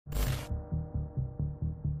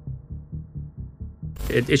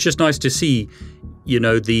It's just nice to see,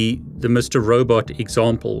 the Mr. Robot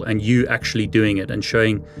example and you actually doing it and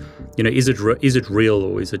showing, is it real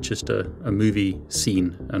or is it just a movie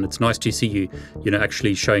scene? And it's nice to see you,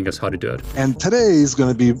 actually showing us how to do it. And today is going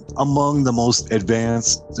to be among the most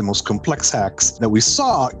advanced, the most complex hacks that we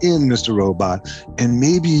saw in Mr. Robot, and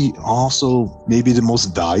maybe the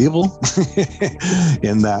most valuable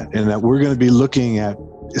in that we're going to be looking at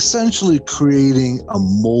essentially creating a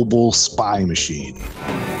mobile spy machine.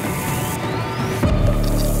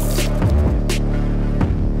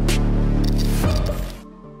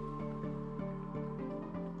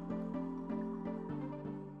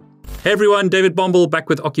 Hey everyone, David Bombal back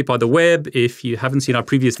with Occupy the Web. If you haven't seen our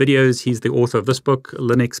previous videos, he's the author of this book,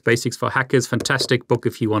 Linux Basics for Hackers. Fantastic book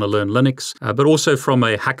if you want to learn Linux, but also from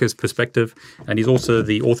a hacker's perspective. And he's also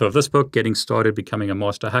the author of this book, Getting Started Becoming a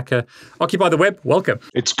Master Hacker. Occupy the Web, welcome.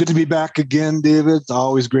 It's good to be back again, David. It's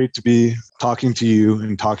always great to be talking to you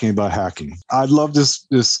and talking about hacking. I love this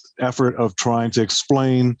effort of trying to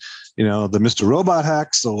explain the Mr. Robot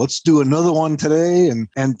hack. So let's do another one today.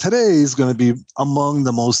 And today is going to be among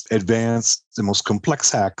the most advanced, the most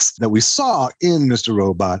complex hacks that we saw in Mr.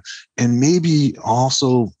 Robot, and maybe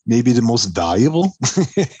the most valuable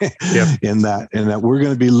in that we're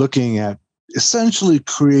going to be looking at essentially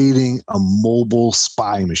creating a mobile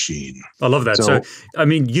spy machine. I love that. So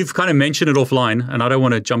you've kind of mentioned it offline, and I don't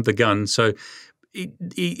want to jump the gun. So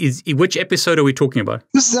which episode are we talking about?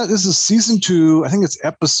 This is season 2. I think it's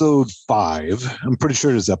episode 5. I'm pretty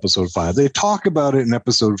sure it's episode 5. They talk about it in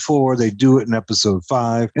episode 4. They do it in episode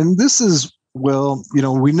 5. And this is, we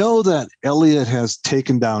know that Elliot has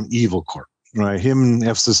taken down Evil Corp, right? Him and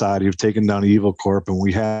F Society have taken down Evil Corp, and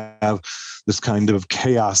we have this kind of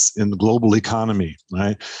chaos in the global economy,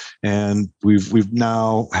 right? And we've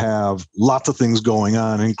now have lots of things going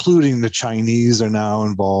on, including the Chinese are now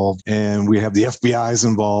involved, and we have the FBI's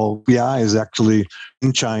involved. FBI is actually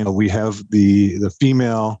in China. We have the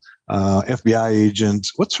female FBI agent.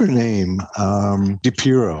 What's her name?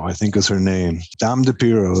 DePiro, I think is her name. Dom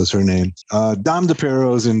DePiro is her name. Dom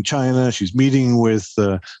DePiro is in China. She's meeting with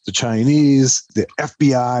the Chinese. The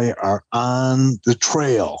FBI are on the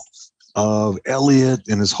trail of Elliot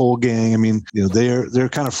and his whole gang. They're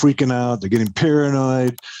kind of freaking out. They're getting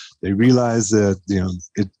paranoid. They realize that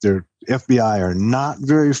their FBI are not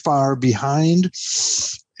very far behind.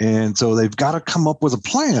 And so they've got to come up with a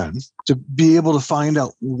plan to be able to find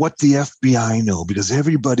out what the FBI know, because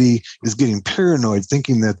everybody is getting paranoid,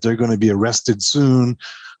 thinking that they're going to be arrested soon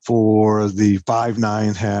for the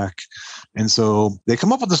 5.9 hack. And so they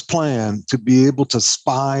come up with this plan to be able to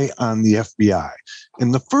spy on the FBI.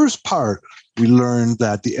 In the first part, we learned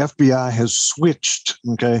that the FBI has switched,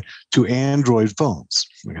 to Android phones.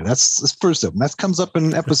 Okay, that's the first step. That comes up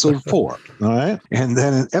in episode 4. All right. And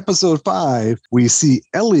then in episode 5, we see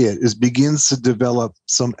Elliot begins to develop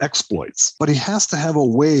some exploits, but he has to have a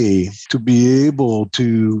way to be able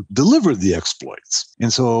to deliver the exploits.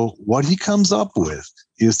 And so what he comes up with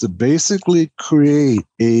is to basically create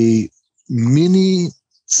a mini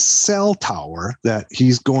cell tower that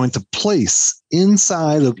he's going to place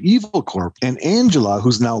inside of Evil Corp. And Angela,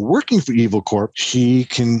 who's now working for Evil Corp, she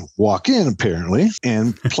can walk in apparently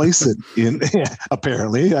and place it in,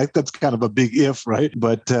 apparently, that's kind of a big if, right?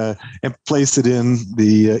 But, and place it in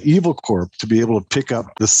the Evil Corp to be able to pick up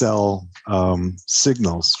the cell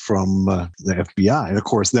signals from the FBI. And of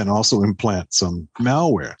course, then also implant some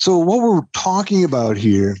malware. So what we're talking about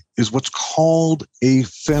here is what's called a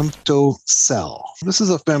Femtocell. This is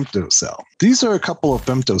a Femtocell. These are a couple of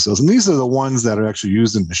Femtocells, and these are the ones that are actually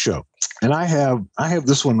used in the show. And I have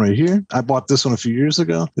this one right here. I bought this one a few years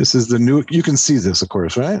ago. This is the new, you can see this, of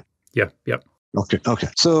course, right? Yeah, yep. Okay.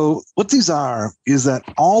 So what these are is that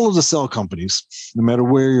all of the cell companies, no matter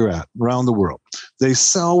where you're at around the world, they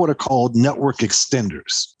sell what are called network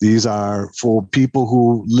extenders. These are for people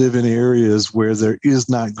who live in areas where there is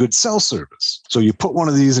not good cell service. So you put one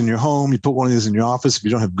of these in your home, you put one of these in your office. If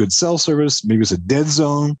you don't have good cell service, maybe it's a dead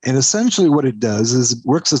zone. And essentially what it does is it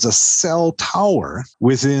works as a cell tower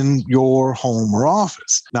within your home or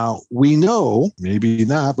office. Now, we know, maybe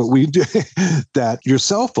not, but we do, that your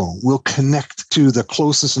cell phone will connect to the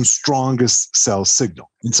closest and strongest cell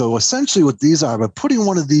signal. And so essentially what these are, by putting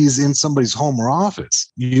one of these in somebody's home or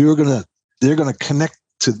office, they're going to connect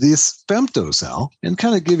to this Femtocell and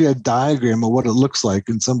kind of give you a diagram of what it looks like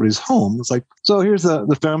in somebody's home. It's like, so here's the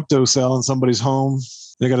Femtocell in somebody's home.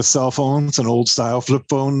 They got a cell phone. It's an old style flip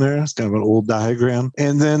phone there. It's kind of an old diagram.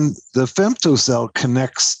 And then the Femtocell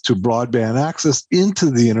connects to broadband access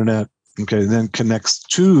into the internet. Okay, then connects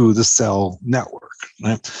to the cell network,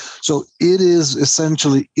 right? So it is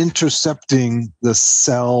essentially intercepting the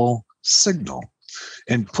cell signal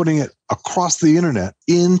and putting it across the internet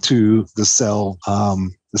into the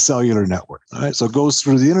cellular network. All right, so it goes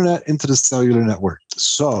through the internet into the cellular network.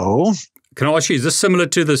 So, can I ask you, is this similar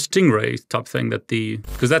to the Stingray type thing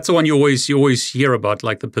because that's the one you always hear about,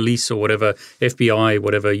 like the police or whatever, FBI,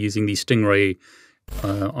 whatever, using these Stingray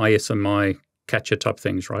ISMI catcher type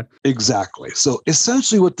things, right? Exactly. So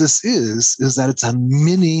essentially what this is that it's a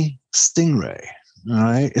mini Stingray. All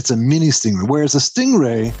right. It's a mini Stingray, whereas a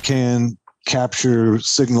Stingray can capture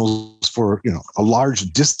signals for, a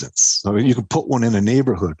large distance. So you can put one in a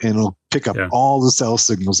neighborhood and it'll pick up all the cell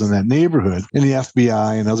signals in that neighborhood, and the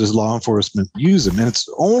FBI and others, law enforcement, use them. And it's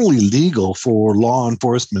only legal for law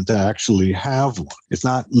enforcement to actually have one. It's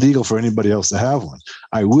not legal for anybody else to have one.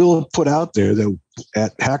 I will put out there that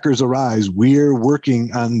at Hackers Arise, we're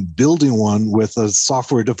working on building one with a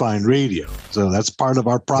software-defined radio. So that's part of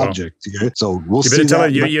our project here. So we'll see. You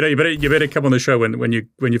better come on the show when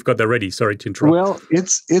you've got that ready. Sorry to interrupt. Well,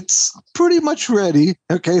 it's pretty much ready.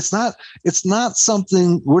 Okay, it's not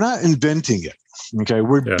something, we're not inventing it. Okay,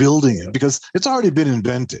 we're building it because it's already been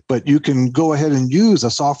invented, but you can go ahead and use a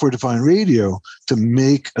software-defined radio to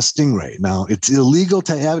make a Stingray. Now, it's illegal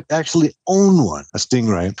to actually own one, a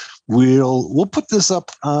Stingray. We'll put this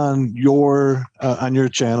up on your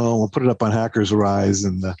channel. We'll put it up on Hackers Arise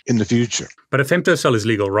in the future. But a Femtocell is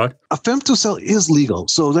legal, right? A Femtocell is legal,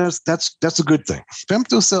 so that's a good thing.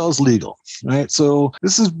 Femtocell is legal, right? So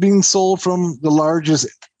this is being sold from the largest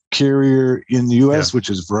carrier in the U.S., which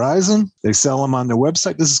is Verizon. They sell them on their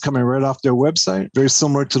website. This is coming right off their website, very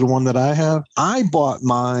similar to the one that I have. I bought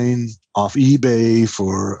mine off eBay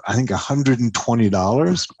for, I think,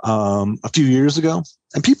 $120 a few years ago.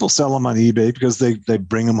 And people sell them on eBay because they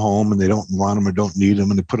bring them home and they don't want them or don't need them,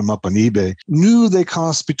 and they put them up on eBay. New, they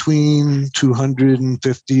cost between $250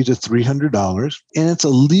 to $300. And it's a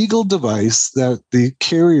legal device that the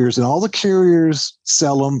carriers, and all the carriers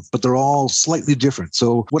sell them, but they're all slightly different.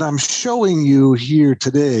 So what I'm showing you here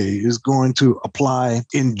today is going to apply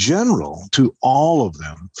in general to all of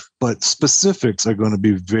them, but specifics are going to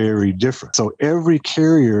be very different. So every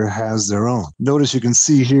carrier has their own. Notice you can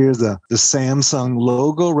see here the Samsung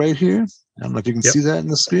logo right here. I don't know if you can see that in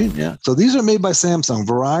the screen. Yeah. So these are made by Samsung.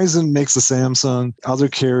 Verizon makes the Samsung. Other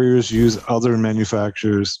carriers use other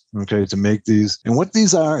manufacturers, to make these. And what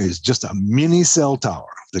these are is just a mini cell tower.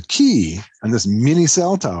 The key on this mini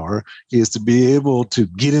cell tower is to be able to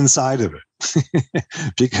get inside of it.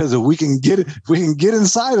 Because if we can get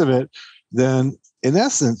inside of it, then in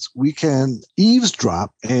essence, we can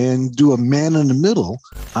eavesdrop and do a man in the middle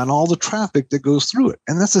on all the traffic that goes through it.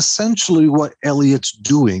 And that's essentially what Elliot's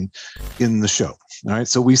doing in the show. All right.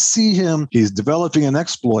 So we see him, he's developing an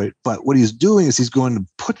exploit, but what he's doing is he's going to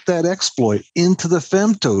put that exploit into the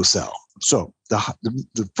Femtocell. So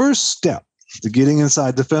the first step to getting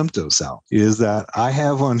inside the Femtocell is that I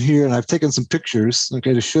have one here, and I've taken some pictures,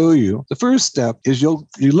 to show you. The first step is you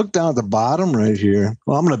look down at the bottom right here.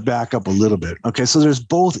 Well, I'm going to back up a little bit. Okay, so there's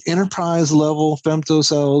both enterprise level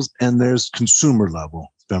Femtocells and there's consumer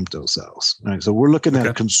level Femtocells. Right, so we're looking at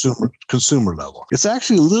a consumer level. It's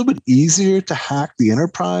actually a little bit easier to hack the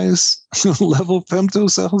enterprise level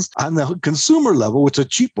Femtocells. On the consumer level, which are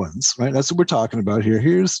cheap ones, right? That's what we're talking about here.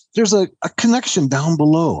 There's a connection down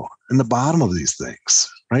below in the bottom of these things,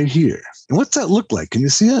 right here. And what's that look like? Can you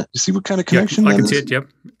see it? You see what kind of connection that is? I can see it, yep.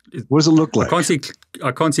 What does it look like?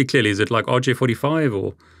 I can't see clearly. Is it like RJ45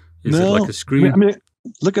 or is it like a screen? I mean,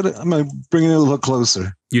 look at it. I'm going to bring it a little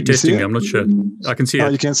closer. You're testing me. I'm not sure. I can see it. Oh,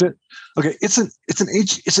 you can't see it? Okay. It's an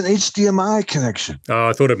HDMI connection. Oh,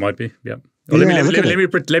 I thought it might be. Yeah. Well, let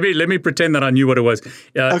me pretend that I knew what it was.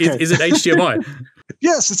 Is it HDMI?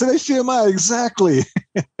 Yes, it's an HDMI, exactly.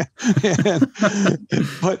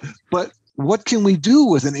 But what can we do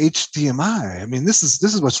with an HDMI? I mean, this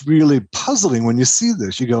is what's really puzzling when you see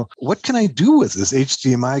this. You go, what can I do with this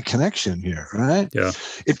HDMI connection here, right? Yeah.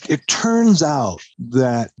 It turns out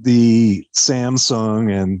that the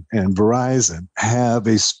Samsung and Verizon have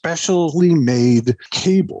a specially made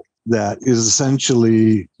cable that is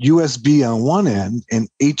essentially USB on one end and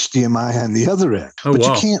HDMI on the other end. Oh, but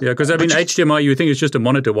wow. You can't, because HDMI, you think it's just a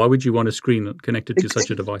monitor. Why would you want a screen connected to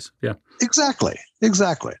such a device? Yeah. Exactly.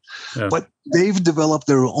 Yeah. But they've developed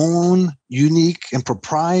their own unique and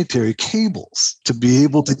proprietary cables to be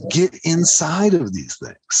able to get inside of these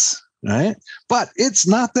things. Right? But it's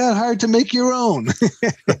not that hard to make your own.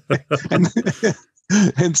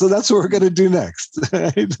 And so that's what we're going to do next.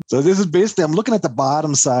 Right? So this is basically, I'm looking at the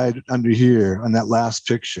bottom side under here on that last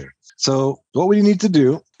picture. So what we need to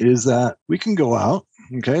do is that we can go out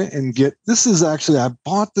okay, and this is actually, I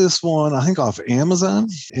bought this one, I think off Amazon.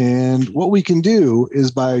 And what we can do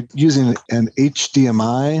is by using an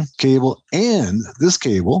HDMI cable and this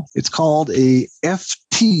cable, it's called a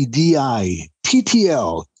FTDI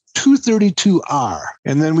TTL 232R.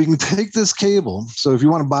 And then we can take this cable. So if you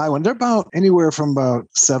want to buy one, they're about anywhere from about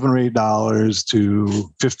 $7 or $8 to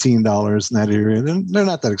 $15 in that area. They're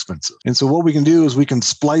not that expensive. And so what we can do is we can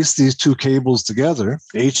splice these two cables together,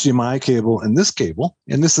 the HDMI cable and this cable.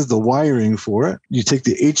 And this is the wiring for it. You take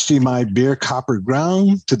the HDMI bare copper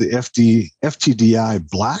ground to the FTDI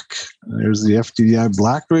black. There's the FTDI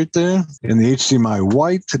black right there. And the HDMI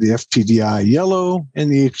white to the FTDI yellow,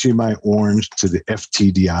 and the HDMI orange to the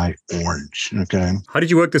FTDI orange. Okay. How did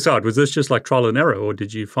you work this out? Was this just like trial and error, or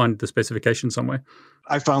did you find the specification somewhere?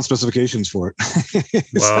 I found specifications for it.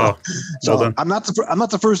 Wow. So well I'm not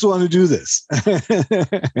the first one to do this.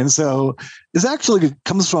 And so this actually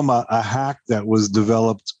comes from a hack that was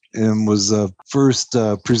developed and was first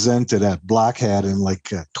presented at Black Hat in like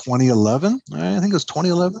 2011. I think it was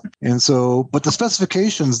 2011. And so, but the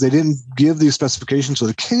specifications, they didn't give these specifications for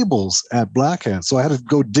the cables at Black Hat. So I had to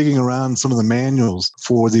go digging around some of the manuals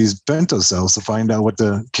for these Femtocells to find out what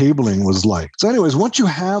the cabling was like. So anyways, once you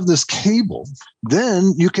have this cable,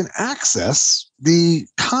 then you can access the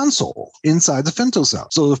console inside the Femtocell.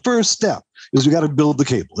 So the first step is we got to build the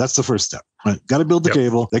cable. That's the first step. Right? Got to build the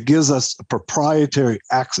cable that gives us a proprietary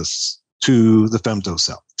access to the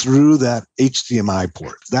Femtocell through that HDMI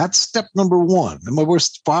port. That's step number one. And we're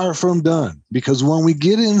far from done, because when we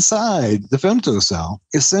get inside the Femtocell,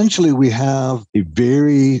 essentially we have a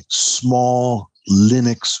very small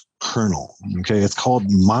Linux kernel. Okay, it's called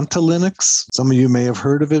MonsaLinux. Some of you may have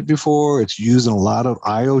heard of it before. It's used in a lot of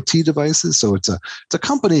IoT devices. So it's a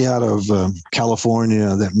company out of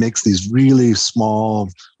California that makes these really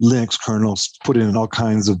small Linux kernels put in all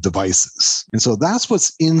kinds of devices. And so that's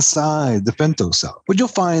what's inside the Femtocell. But you'll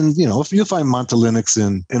find, you'll find MonsaLinux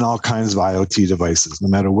in all kinds of IoT devices, no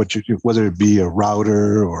matter what whether it be a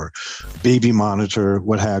router or baby monitor,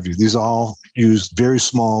 what have you. These all use very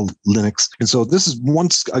small Linux. And so this is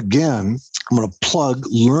once again, I'm going to plug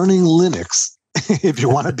Learning Linux if you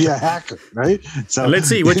want to be a hacker, right? So let's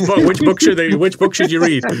see which book should you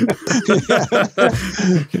read?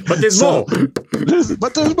 But there's more.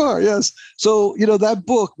 But there's more, yes. So that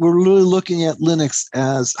book, we're really looking at Linux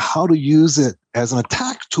as how to use it as an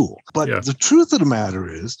attack tool. But the truth of the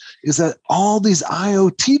matter is that all these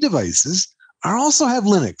IoT devices also have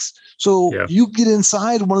Linux. So you get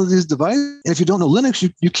inside one of these devices, and if you don't know Linux,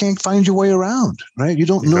 you can't find your way around, right? You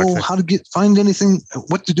don't know how to find anything,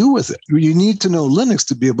 what to do with it. You need to know Linux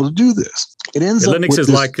to be able to do this. It ends up Linux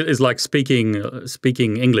is like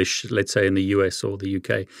speaking English, let's say in the US or the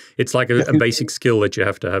UK. It's like a basic skill that you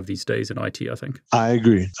have to have these days in IT, I think. I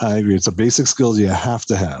agree. It's a basic skill you have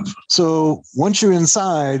to have. So once you're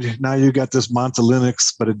inside, now you got this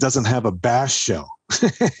MonsaLinux, but it doesn't have a bash shell.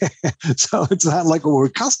 So it's not like what we're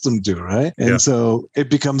accustomed to, right? And so it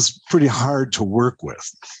becomes pretty hard to work with.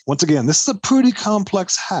 Once again, this is a pretty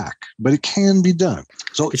complex hack, but it can be done.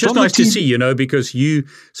 So it's just nice to see, because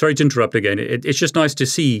sorry to interrupt again. It's just nice to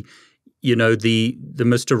see, the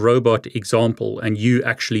Mr. Robot example and you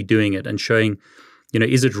actually doing it and showing,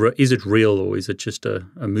 is it real or is it just a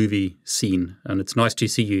movie scene? And it's nice to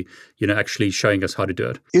see you, actually showing us how to do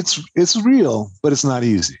it. It's real, but it's not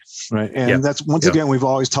easy, right? And that's once again, we've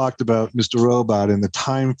always talked about Mr. Robot and the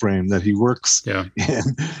time frame that he works in.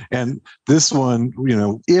 And this one,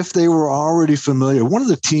 if they were already familiar, one of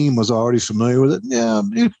the team was already familiar with it. Yeah,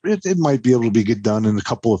 it might be able to get done in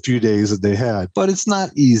a few days that they had, but it's not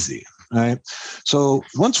easy. Right. So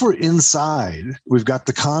once we're inside, we've got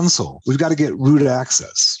the console. We've got to get root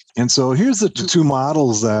access. And so here's the two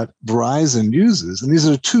models that Verizon uses. And these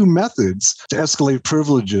are two methods to escalate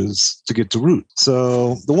privileges to get to root.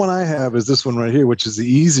 So the one I have is this one right here, which is the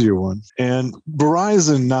easier one. And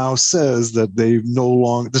Verizon now says that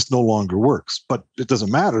this no longer works. But it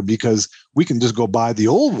doesn't matter, because we can just go buy the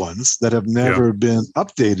old ones that have never been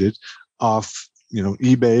updated off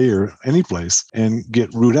eBay or any place and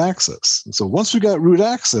get root access. And so once we got root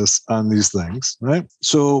access on these things, right?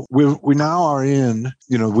 So we now are in,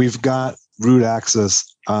 we've got root access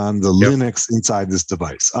on the Linux inside this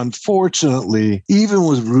device. Unfortunately, even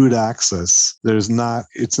with root access, it's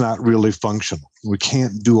not really functional. We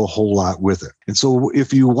can't do a whole lot with it. And so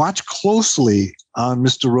if you watch closely on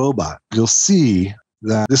Mr. Robot, you'll see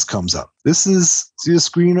that this comes up. See the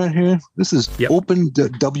screen right here? This is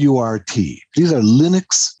OpenWRT. These are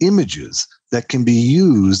Linux images that can be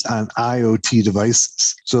used on IoT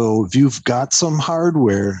devices. So if you've got some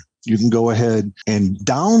hardware, you can go ahead and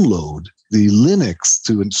download the Linux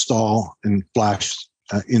to install and flash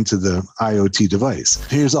into the IoT device.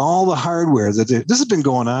 Here's all the hardware this has been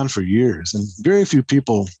going on for years, and very few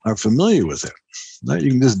people are familiar with it.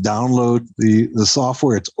 You can just download the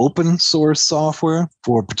software. It's open source software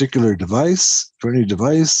for a particular device, for any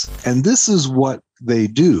device. And this is what they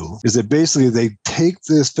do, is that basically they take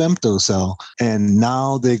this Femtocell and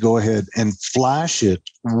now they go ahead and flash it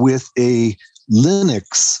with a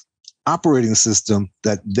Linux operating system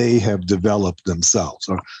that they have developed themselves.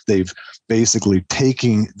 Or they've basically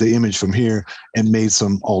taken the image from here and made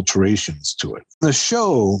some alterations to it. In the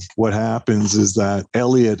show, what happens is that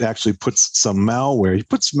Elliot actually puts some malware. He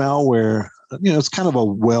puts malware, it's kind of a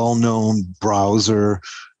well-known browser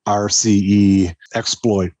RCE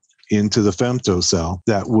exploit into the Femtocell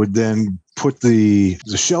that would then put the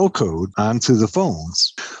shell code onto the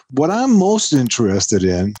phones. What I'm most interested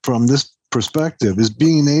in from this perspective is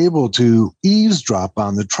being able to eavesdrop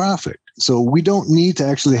on the traffic. So we don't need to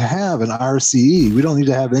actually have an RCE. We don't need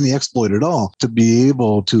to have any exploit at all to be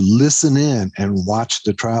able to listen in and watch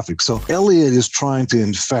the traffic. So Elliot is trying to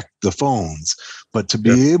infect the phones, but to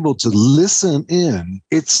be able to listen in,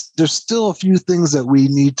 there's still a few things that we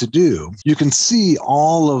need to do. You can see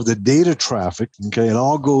all of the data traffic, okay, it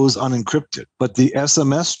all goes unencrypted, but the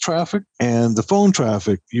SMS traffic and the phone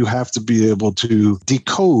traffic, you have to be able to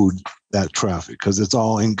decode that traffic because it's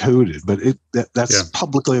all encoded, but that's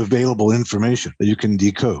publicly available information that you can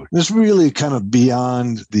decode. It's really kind of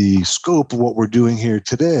beyond the scope of what we're doing here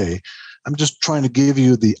today. I'm just trying to give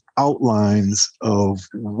you the outlines of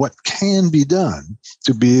what can be done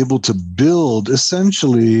to be able to build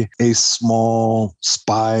essentially a small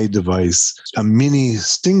spy device, a mini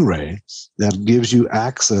Stingray that gives you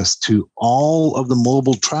access to all of the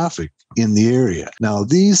mobile traffic in the area. Now,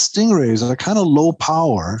 these Stingrays are kind of low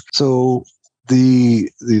power, so the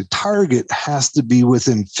target has to be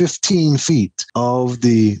within 15 feet of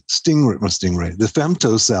the the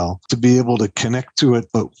Femtocell, to be able to connect to it,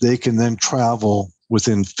 but they can then travel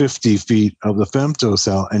within 50 feet of the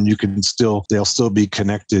Femtocell, and they'll still be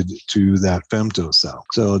connected to that Femtocell.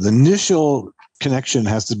 So the initial connection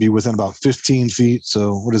has to be within about 15 feet.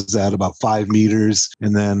 So what is that? About 5 meters,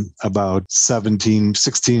 and then about 16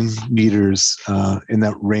 meters in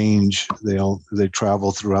that range. They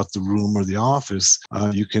travel throughout the room or the office.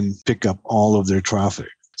 You can pick up all of their traffic.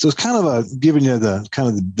 So it's kind of giving you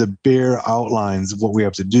the bare outlines of what we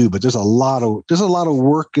have to do, but there's a lot of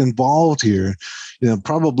work involved here.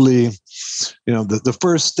 Probably, the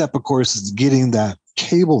first step, of course, is getting that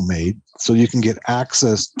cable made so you can get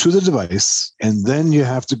access to the device, and then you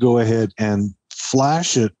have to go ahead and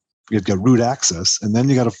flash it. You've got root access, and then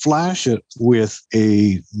you got to flash it with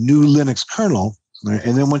a new Linux kernel. Right?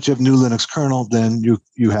 And then once you have new Linux kernel, then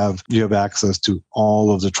you have access to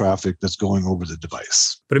all of the traffic that's going over the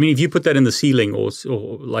device. But I mean, if you put that in the ceiling, or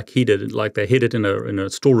like he did, like they hid it in a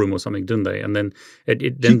storeroom or something, didn't they? And then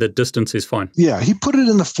then the distance is fine. Yeah, he put it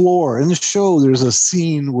in the floor. In the show, there's a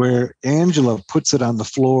scene where Angela puts it on the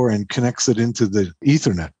floor and connects it into the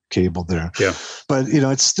Ethernet cable there. Yeah, but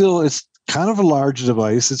it's kind of a large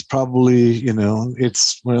device. It's probably,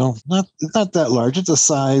 it's not that large. It's the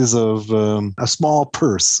size of a small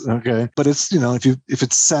purse. Okay. But it's, if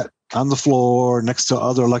it's set on the floor next to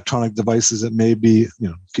other electronic devices, it may be,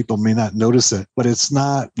 people may not notice it, but it's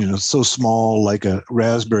not, so small like a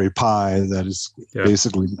Raspberry Pi that is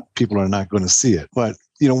basically people are not going to see it. But,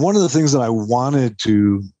 one of the things that I wanted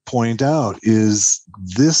to point out is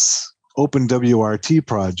this OpenWRT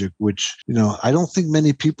project, which, I don't think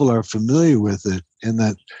many people are familiar with it, and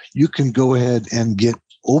that you can go ahead and get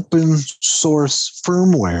open source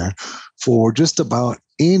firmware for just about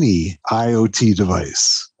any IoT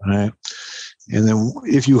device, right? And then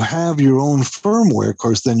if you have your own firmware, of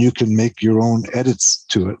course, then you can make your own edits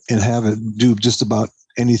to it and have it do just about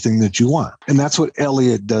anything that you want. And that's what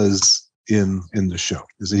Elliot does in the show,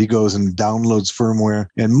 is that he goes and downloads firmware,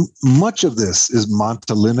 and much of this is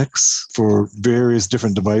Monta Linux for various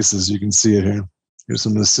different devices. You can see it here. Here's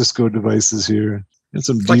some of the Cisco devices here. And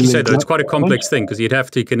some like you said, though, it's quite a complex thing because you'd have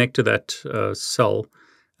to connect to that cell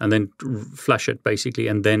and then flash it basically,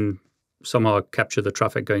 and then somehow capture the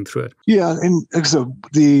traffic going through it. Yeah, and so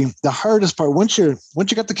the hardest part, once you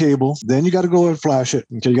got the cable, then you got to go and flash it.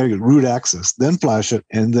 Okay, you got to get root access, then flash it,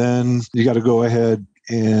 and then you got to go ahead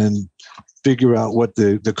and figure out what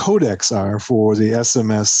the codecs are for the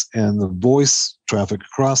SMS and the voice traffic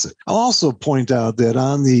across it. I'll also point out that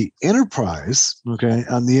on the enterprise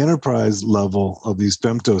level of these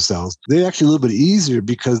Femtocells, they're actually a little bit easier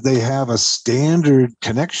because they have a standard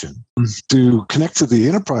connection. To connect to the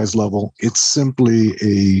enterprise level, it's simply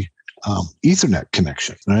a Ethernet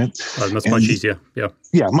connection, right? That's much easier. Yeah.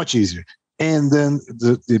 Yeah, much easier. And then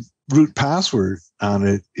the root password on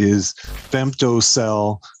it is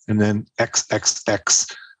Femtocell and then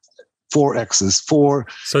XXX, 4 X's, 4.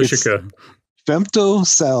 Social.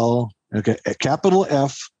 Femtocell, okay, a capital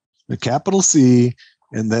F, a capital C,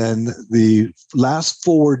 and then the last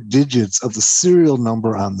 4 digits of the serial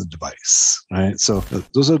number on the device, right? So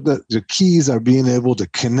those are the keys are being able to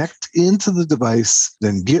connect into the device,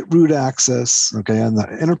 then get root access. Okay, on the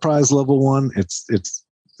enterprise level one, it's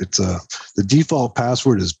the default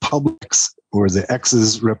password is public, where the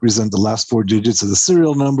X's represent the last 4 digits of the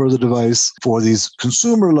serial number of the device. For these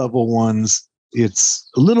consumer level ones, it's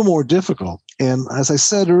a little more difficult. And as I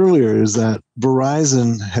said earlier, is that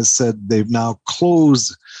Verizon has said they've now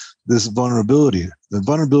closed this vulnerability. The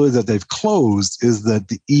vulnerability that they've closed is that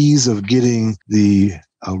the ease of getting the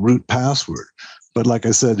root password. But like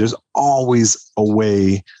I said, there's always a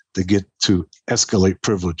way to get to escalate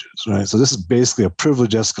privileges, right? So this is basically a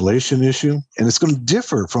privilege escalation issue, and it's going to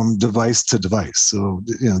differ from device to device. So,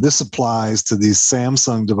 this applies to these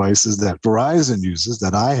Samsung devices that Verizon uses,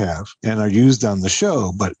 that I have, and are used on the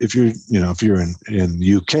show. But if you're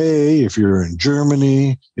in UK, if you're in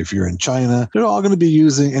Germany, if you're in China, they're all going to be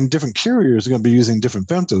using, and different carriers are going to be using different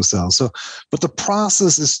femtocells. So, but the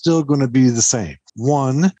process is still going to be the same.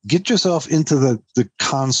 One, get yourself into the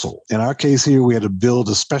console. In our case here, we had to build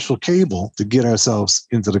a special cable to get ourselves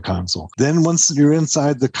into the console. Then once you're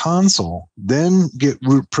inside the console, then get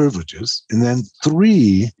root privileges. And then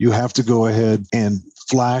 3, you have to go ahead and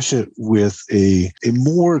flash it with a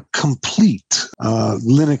more complete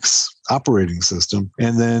Linux operating system.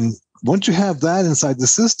 And then once you have that inside the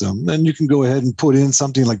system, then you can go ahead and put in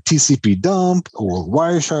something like TCP dump or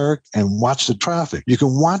Wireshark and watch the traffic. You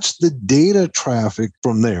can watch the data traffic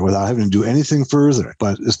from there without having to do anything further.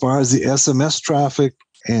 But as far as the SMS traffic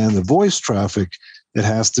and the voice traffic, it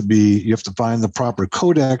has to be, you have to find the proper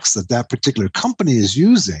codecs that particular company is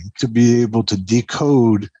using to be able to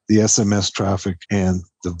decode the SMS traffic and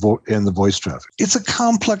the voice traffic. It's a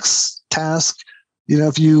complex task.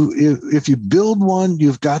 If you build one,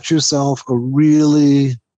 you've got yourself a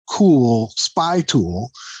really cool spy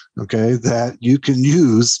tool, okay, that you can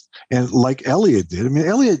use. And like Elliot did,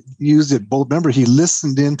 Elliot used it both. Remember, he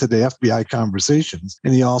listened into the FBI conversations,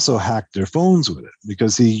 and he also hacked their phones with it,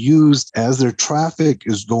 because he used, as their traffic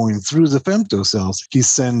is going through the femtocells, he's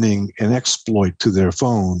sending an exploit to their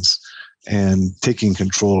phones and taking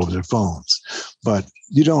control of their phones. But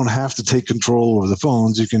you don't have to take control over the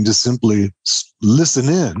phones. You can just simply listen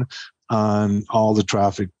in on all the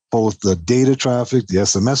traffic, both the data traffic, the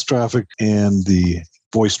SMS traffic, and the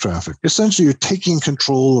voice traffic. Essentially, you're taking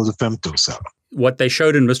control of the femtocell. What they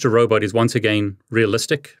showed in Mr. Robot is once again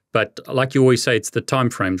realistic, but like you always say, it's the time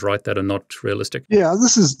frames, right, that are not realistic. Yeah,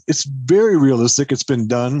 it's very realistic. It's been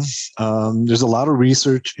done. There's a lot of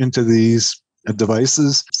research into these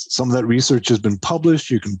devices. Some of that research has been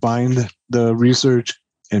published. You can find the research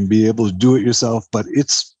and be able to do it yourself, but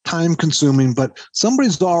it's time consuming, but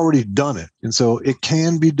somebody's already done it. And so it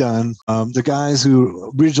can be done. The guys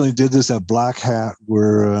who originally did this at Black Hat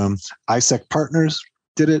were ISEC Partners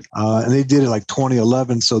did it, and they did it like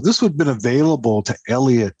 2011. So this would have been available to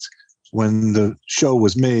Elliot when the show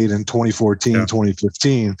was made in 2014,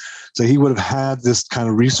 2015. So he would have had this kind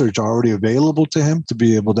of research already available to him to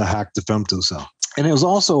be able to hack the femtocell. And it was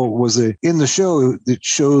also in the show, it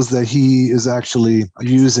shows that he is actually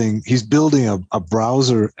he's building a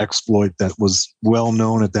browser exploit that was well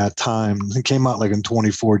known at that time. It came out like in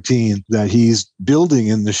 2014, that he's building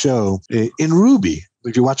in the show in Ruby.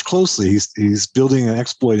 If you watch closely, he's building an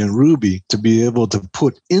exploit in Ruby to be able to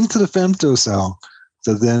put into the femtocell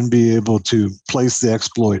to then be able to place the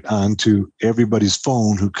exploit onto everybody's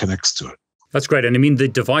phone who connects to it. That's great. And the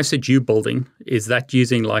device that you're building, is that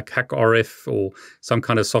using like HackRF or some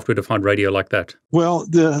kind of software-defined radio like that? Well,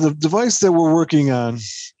 the device that we're working on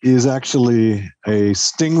is actually a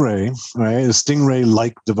Stingray, right? A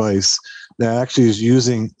Stingray-like device that actually is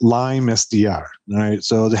using LimeSDR, right?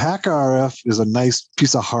 So the HackRF is a nice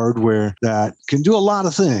piece of hardware that can do a lot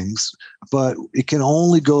of things, but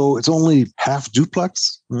it's only half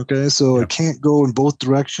duplex, okay? So It can't go in both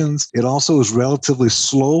directions. It also is relatively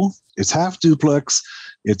slow. It's half duplex.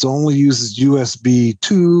 It only uses USB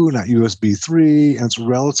 2, not USB 3, and it's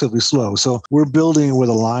relatively slow. So we're building with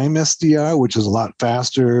a LimeSDR, which is a lot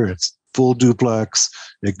faster. It's full duplex.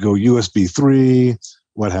 It can go USB 3,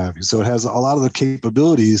 what have you. So it has a lot of the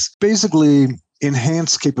capabilities, basically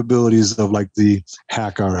enhanced capabilities of like the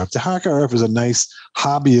HackRF. The HackRF is a nice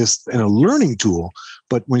hobbyist and a learning tool,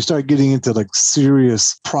 but when you start getting into like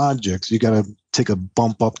serious projects, you got to take a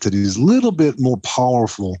bump up to these little bit more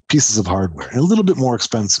powerful pieces of hardware and a little bit more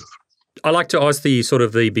expensive. I like to ask the sort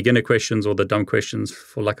of the beginner questions or the dumb questions,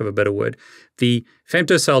 for lack of a better word. The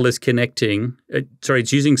Femtocell is connecting,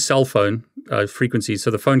 it's using cell phone frequencies.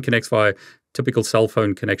 So the phone connects via typical cell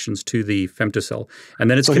phone connections to the Femtocell.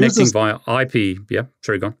 And then it's connecting via IP. Yeah,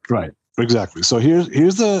 sorry, go on. Right, exactly. So here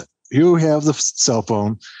we have the cell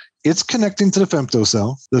phone. It's connecting to the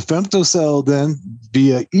femtocell. The femtocell then,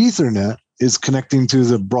 via Ethernet, is connecting to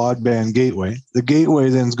the broadband gateway. The gateway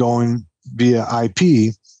then is going via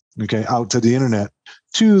IP, out to the internet,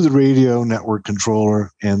 to the radio network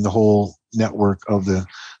controller and the whole network of the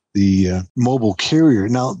mobile carrier.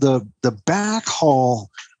 Now, the backhaul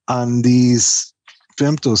on these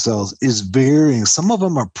femtocells is varying. Some of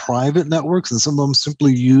them are private networks and some of them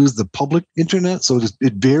simply use the public internet. So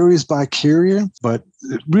it varies by carrier, but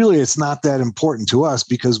really it's not that important to us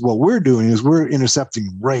because what we're doing is we're intercepting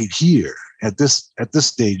right here at this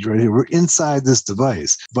stage right here. We're inside this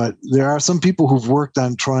device, but there are some people who've worked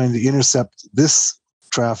on trying to intercept this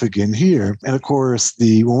traffic in here. And of course,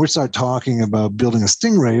 when we start talking about building a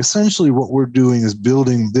Stingray, essentially what we're doing is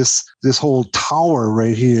building this whole tower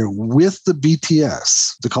right here with the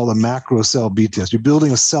BTS. They call the macro cell BTS. You're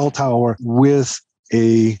building a cell tower with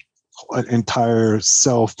an entire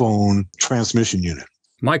cell phone transmission unit.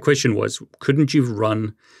 My question was, couldn't you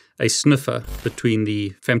run a sniffer between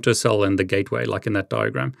the femtocell and the gateway, like in that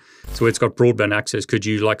diagram? So it's got broadband access. Could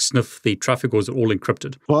you sniff the traffic, or is it all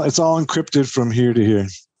encrypted? Well, it's all encrypted from here to here.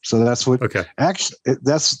 So that's what actually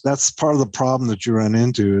that's part of the problem that you run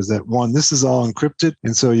into is that this is all encrypted,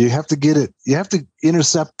 and so you have to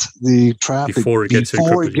intercept the traffic before it gets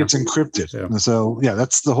encrypted. Yeah. And so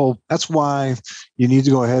that's why you need to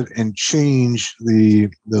go ahead and change the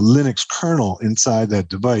Linux kernel inside that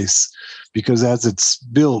device, because as it's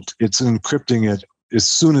built, it's encrypting it as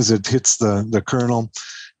soon as it hits the kernel,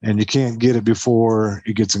 and you can't get it before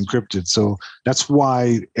it gets encrypted. So that's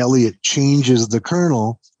why Elliot changes the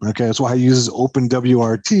kernel. That's why he uses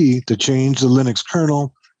OpenWRT to change the Linux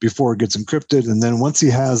kernel before it gets encrypted. And then once he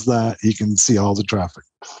has that, he can see all the traffic.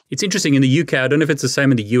 It's interesting. In the UK, I don't know if it's the same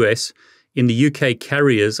in the US. In the UK,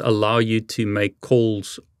 carriers allow you to make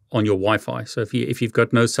calls on your Wi-Fi. So if you've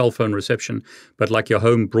got no cell phone reception, but your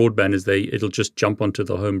home broadband is there, it'll just jump onto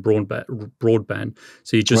the home broadband.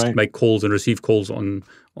 So you just make calls and receive calls on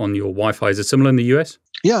your Wi-Fi. Is it similar in the US?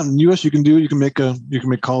 Yeah, in the US you can make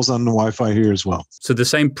calls on the Wi-Fi here as well. So the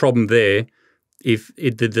same problem there. If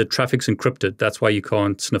the traffic's encrypted, that's why you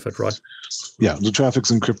can't sniff it, right? Yeah, the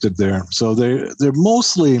traffic's encrypted there. So they're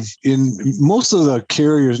mostly in most of the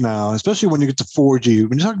carriers now, especially when you get to 4G.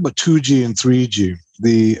 When you talk about 2G and 3G,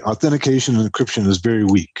 the authentication and encryption is very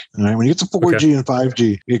weak. Right? When you get to 4G and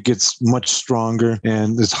 5G, it gets much stronger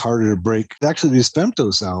and it's harder to break. Actually, these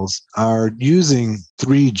femtocells are using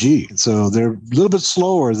 3G, so they're a little bit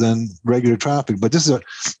slower than regular traffic. But this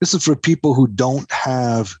is for people who don't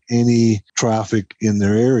have any traffic in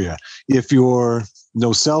their area. If you're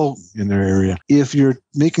no cell in their area, if you're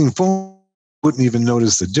making phone, wouldn't even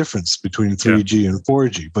notice the difference between 3G and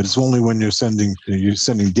 4G, but it's only when you're sending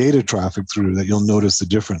data traffic through that you'll notice the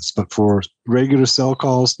difference. But for regular cell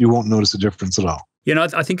calls, you won't notice the difference at all.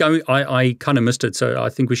 I think I kind of missed it, so I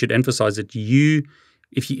think we should emphasize that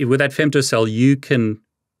if you with that femtocell, you can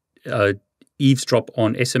eavesdrop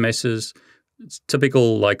on SMSs. It's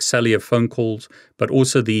typical cellular phone calls, but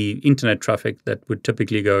also the internet traffic that would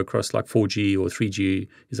typically go across 4G or 3G.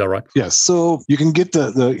 Is that right? Yes. So you can get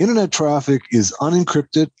the internet traffic is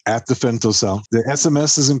unencrypted at the femtocell. The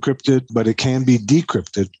SMS is encrypted, but it can be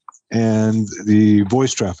decrypted, and the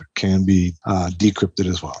voice traffic can be decrypted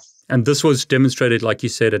as well. And this was demonstrated, like you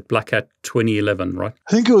said, at Black Hat 2011, right?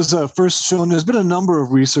 I think it was first shown. There's been a number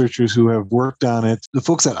of researchers who have worked on it. The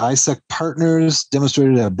folks at ISEC Partners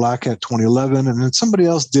demonstrated it at Black Hat 2011, and then somebody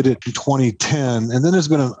else did it in 2010. And then there's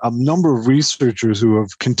been a number of researchers who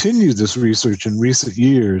have continued this research in recent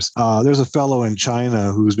years. There's a fellow in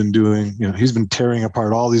China who's been doing, he's been tearing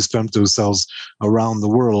apart all these femtocells around the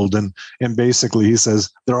world, and basically he says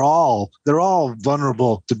they're all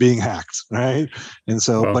vulnerable to being hacked, right? And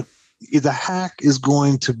so, but the hack is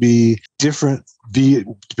going to be different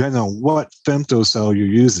depending on what femtocell you're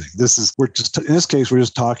using. In this case, we're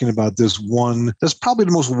just talking about this one that's probably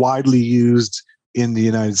the most widely used in the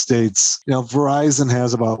United States. Verizon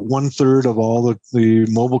has about 1/3 of all the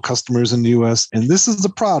mobile customers in the US. And this is the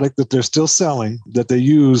product that they're still selling that they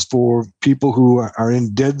use for people who are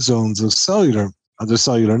in dead zones of the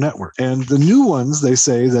cellular network. And the new ones, they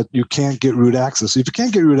say that you can't get root access. So if you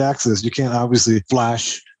can't get root access, you can't obviously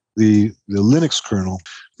flash the Linux kernel,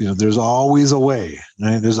 there's always a way,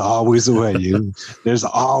 right? There's always a way. There's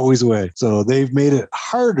always a way. So they've made it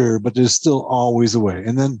harder, but there's still always a way.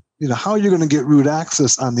 And then, how you're going to get root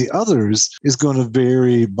access on the others is going to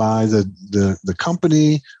vary by the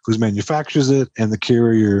company who manufactures it and the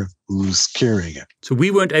carrier who's carrying it. So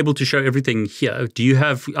we weren't able to show everything here. Do you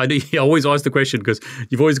have, I always ask the question because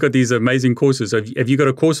you've always got these amazing courses. Have you got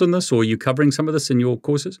a course on this, or are you covering some of this in your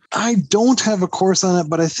courses? I don't have a course on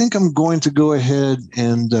it, but I think I'm going to go ahead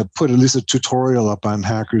and put at least a tutorial up on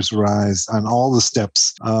Hackers Rise on all the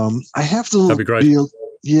steps. I have to That'd be great.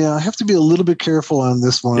 I have to be a little bit careful on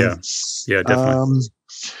this one. Yeah, definitely.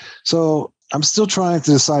 So I'm still trying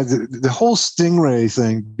to decide the whole Stingray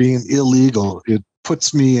thing being illegal. It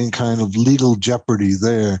puts me in kind of legal jeopardy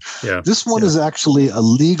there. Yeah. This one is actually a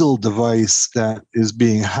legal device that is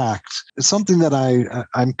being hacked. It's something that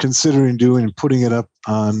I'm considering doing and putting it up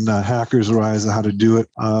on Hackers Rise on how to do it.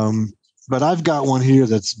 But I've got one here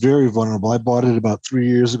that's very vulnerable. I bought it about 3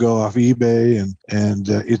 years ago off eBay, and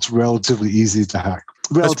it's relatively easy to hack.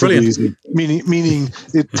 Relatively easy, meaning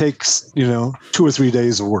it takes 2 or 3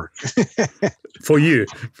 days of work. For you,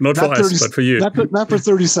 not for us, but for you. Not for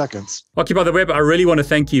 30 seconds. Occupy the Web, I really want to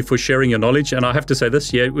thank you for sharing your knowledge. And I have to say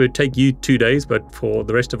this, it would take you 2 days, but for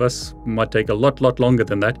the rest of us, it might take a lot longer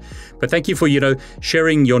than that. But thank you for,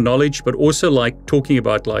 sharing your knowledge, but also talking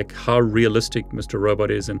about how realistic Mr.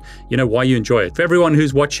 Robot is and, why you enjoy it. For everyone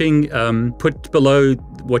who's watching, put below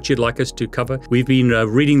what you'd like us to cover. We've been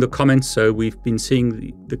reading the comments, so we've been seeing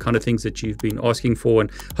the kind of things that you've been asking for, and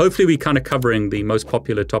hopefully we're kind of covering the most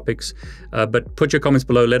popular topics. But put your comments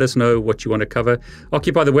below. Let us know what you want to cover.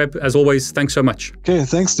 Occupy the Web, as always, thanks so much. Okay,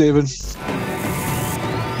 thanks, David.